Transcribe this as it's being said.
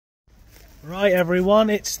Right everyone,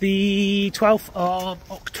 it's the 12th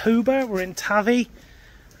of October, we're in Tavi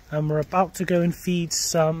and we're about to go and feed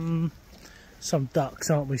some ducks,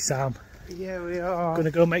 aren't we, Sam? Yeah, we are. Gonna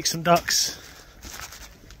go make some ducks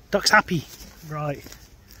happy. Right,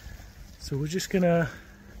 so we're just gonna,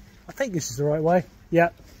 I think this is the right way. Yeah,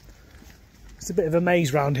 it's a bit of a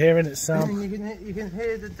maze round here, isn't it, Sam? You can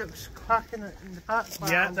hear the ducks quacking in the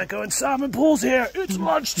background. Yeah, they're going, Sam and Paul's here, it's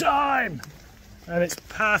lunchtime! And it's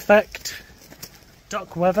perfect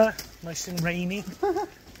duck weather, nice and rainy.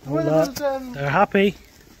 They're happy.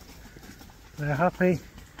 They're happy.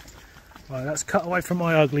 Right, let's cut away from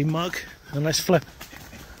my ugly mug and let's flip.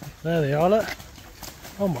 There they are, look.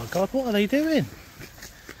 Oh my god, what are they doing?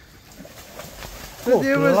 Oh,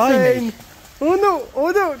 they were saying, oh no,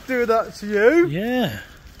 I don't do that to you. Yeah.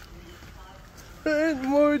 They're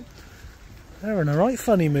in a right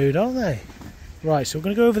funny mood, aren't they? Right, so we're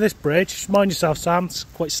going to go over this bridge. Just mind yourself, Sam, it's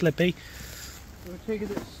quite slippy. We're taking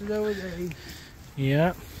it slowly.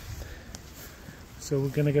 Yeah. So we're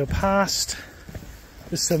going to go past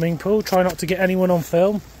the swimming pool. Try not to get anyone on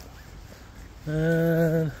film.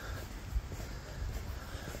 Yeah,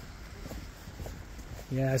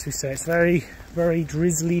 as we say, it's very, very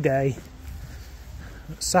drizzly day.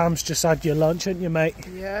 Sam's just had your lunch, haven't you, mate?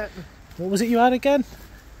 Yeah. What was it you had again?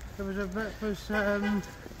 There was a breakfast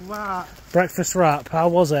wrap. Breakfast wrap. How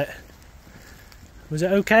was it? Was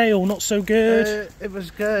it okay or not so good? It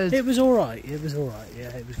was good. It was alright. It was alright. Yeah,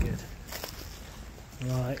 it was good.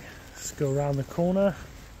 Right, let's go around the corner.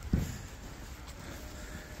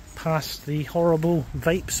 Past the horrible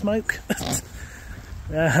vape smoke.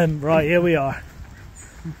 Right, here we are.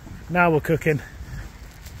 Now we're cooking.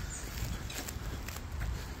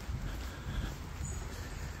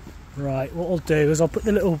 Right, what I'll do is I'll put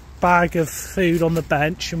the little bag of food on the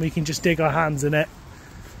bench and we can just dig our hands in it.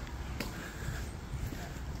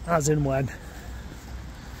 As in when.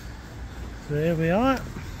 So here we are.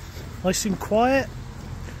 Nice and quiet.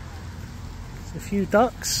 There's a few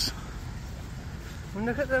ducks. And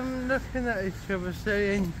look at them looking at each other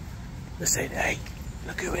saying... They're saying, hey,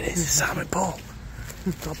 look who it is, it's Sam and Paul.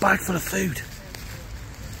 Got a bag full of food.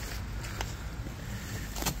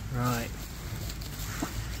 Right.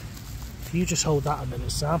 If you just hold that a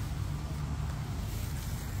minute, Sam.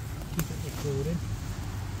 Keep it recording.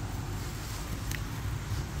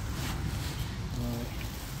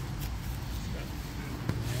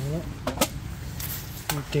 Right.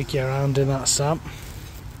 You dig your hand in that, Sam.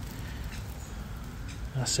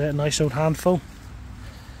 That's it, a nice old handful.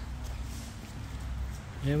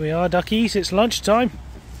 Here we are, duckies, it's lunchtime.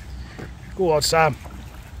 Go on, Sam.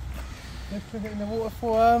 Let's put it in the water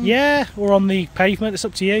for Yeah, or on the pavement, it's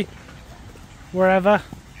up to you. Wherever.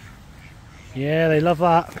 Yeah, they love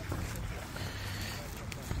that.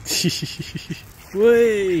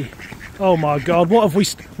 Whee! Oh my god, what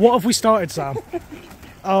have we started, Sam?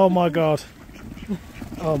 Oh my god.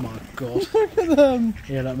 Oh my god. Look at them.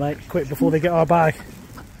 Yeah, look, mate, quick before they get our bag.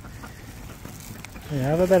 Yeah,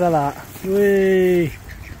 have a bit of that. Whee!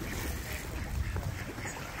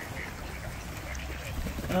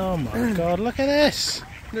 Oh my god, look at this.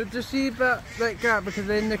 No, just see that gap because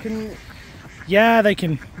then they can... Yeah, they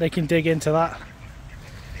can dig into that.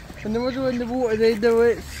 And then once they're in the water they know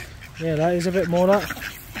it. Yeah, that is a bit more that.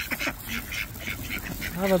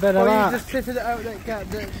 Have a bit of that. You just tip it out that gap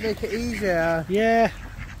to make it easier. Yeah.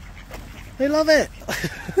 They love it.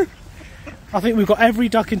 I think we've got every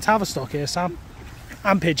duck in Tavistock here, Sam.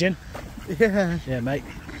 And pigeon. Yeah. Yeah, mate.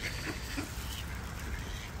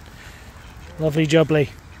 Lovely jubbly.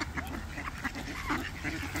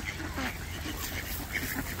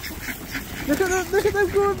 Look at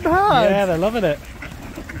them going past. Yeah, they're loving it.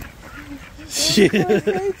 What do they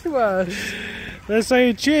say to us? They're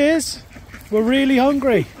saying, cheers, we're really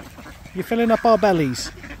hungry. You're filling up our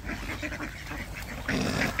bellies.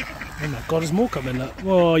 Oh my god, there's more coming. Look.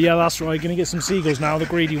 Oh yeah, that's right, gonna get some seagulls now, the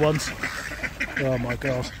greedy ones. Oh my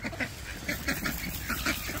god.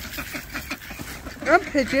 And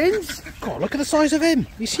pigeons. God, look at the size of him.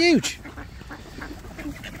 He's huge.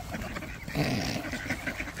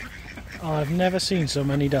 Oh, I've never seen so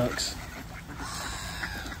many ducks.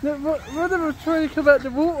 Look, one of them was trying to come out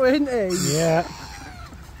the water, isn't he? Yeah.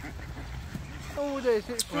 Oh, this.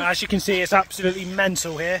 Well, as you can see, it's absolutely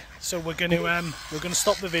mental here. So we're gonna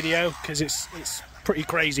stop the video because it's pretty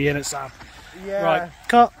crazy, isn't it, Sam? Yeah. Right,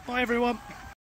 cut. Bye, everyone.